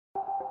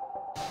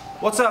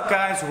What's up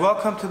guys,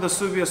 welcome to the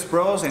Subious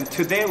Bros, and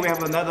today we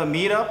have another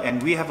meetup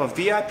and we have a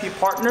VIP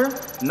partner,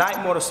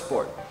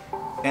 Nightmotorsport.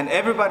 And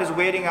everybody's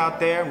waiting out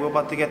there. We're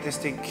about to get this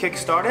thing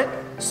kick-started,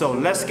 so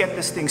let's get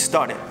this thing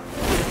started.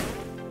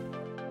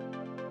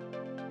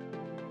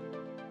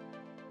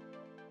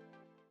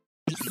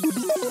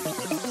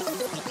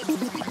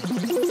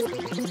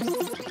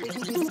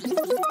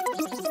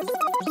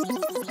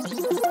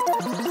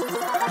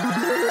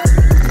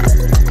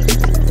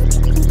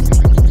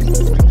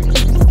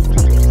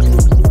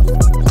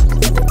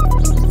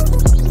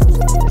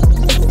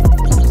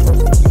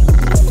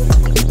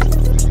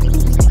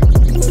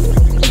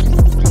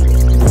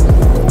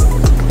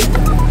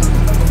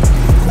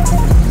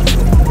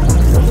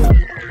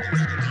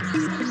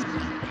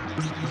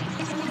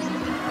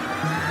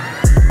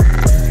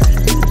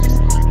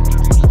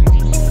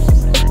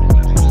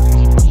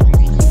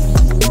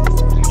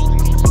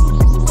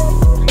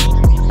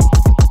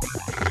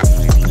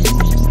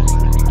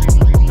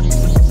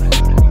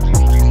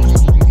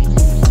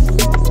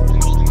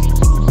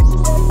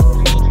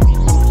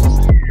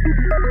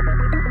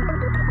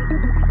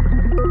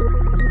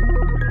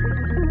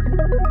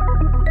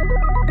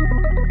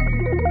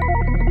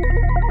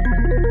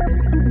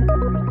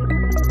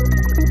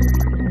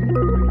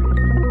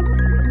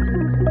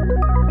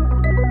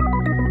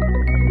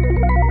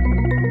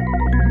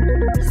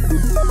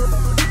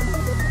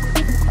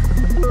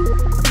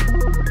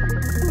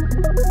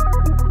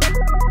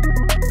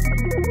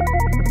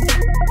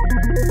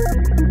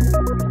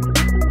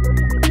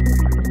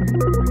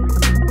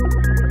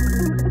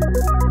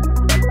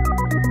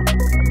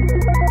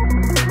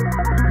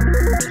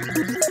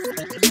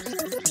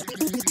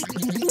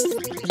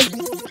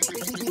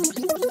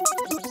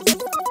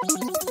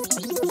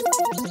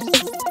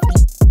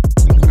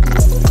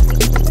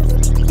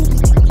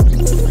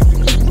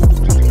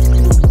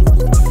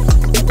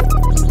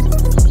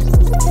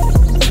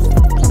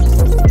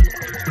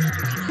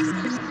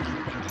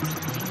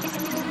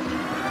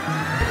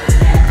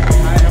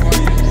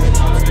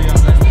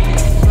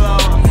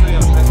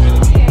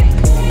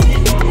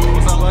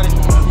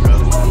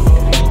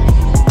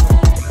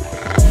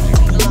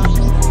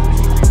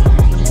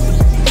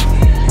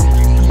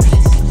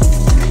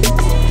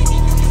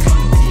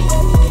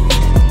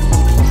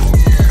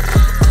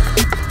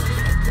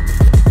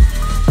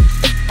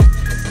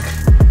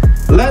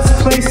 Let's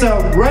place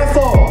a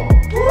raffle!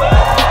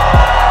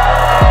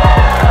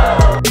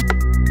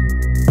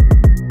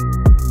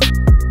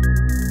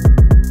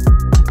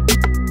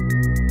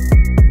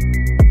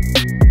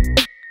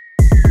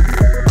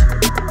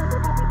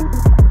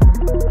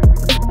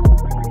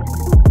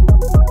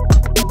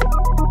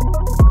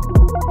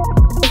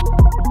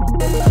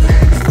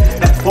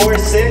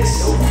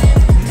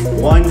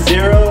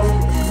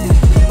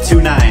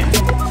 461029.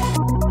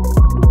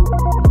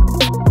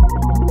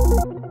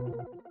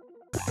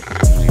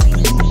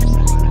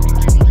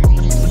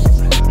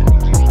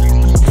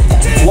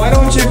 Why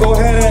don't you go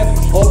ahead and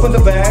open the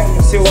bag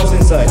and see what's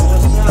inside?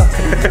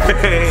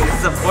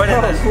 It's a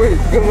sweater. Oh, sweet.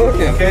 Good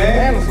looking. Okay.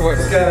 And a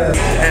sweater. A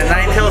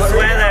nine-tail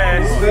sweater.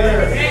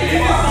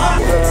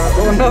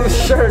 Another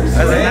shirt.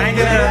 That's a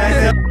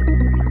nine-tail.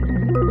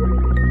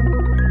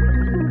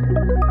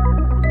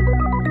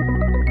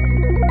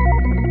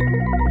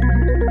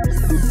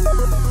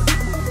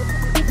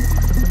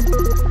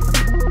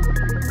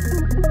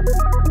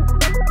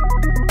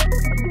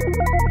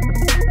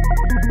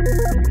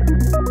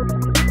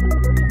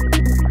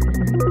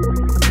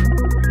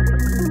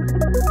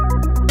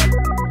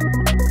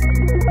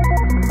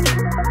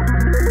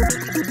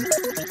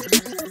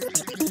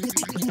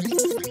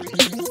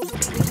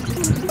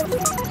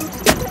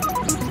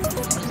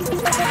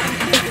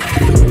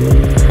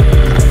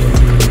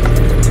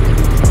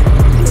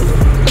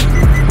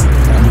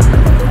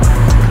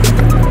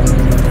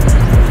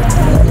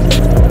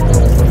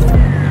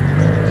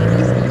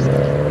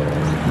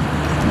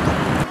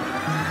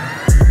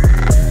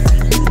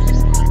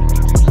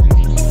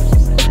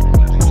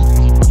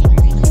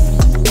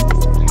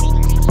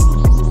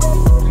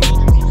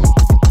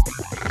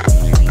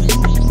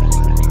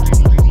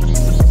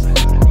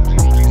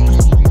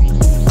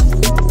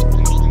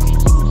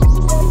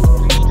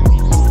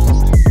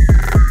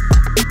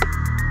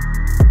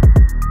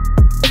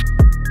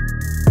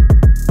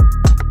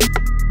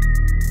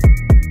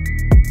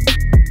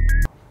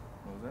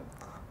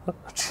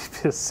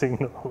 GPS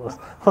signal.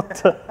 What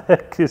the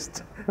heck is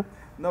that?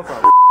 No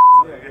problem.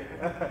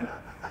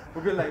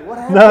 We'll be like, what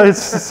happened? No,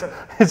 it's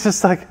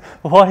just like,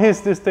 why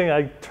is this thing?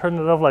 I turned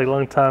it off like a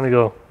long time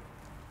ago.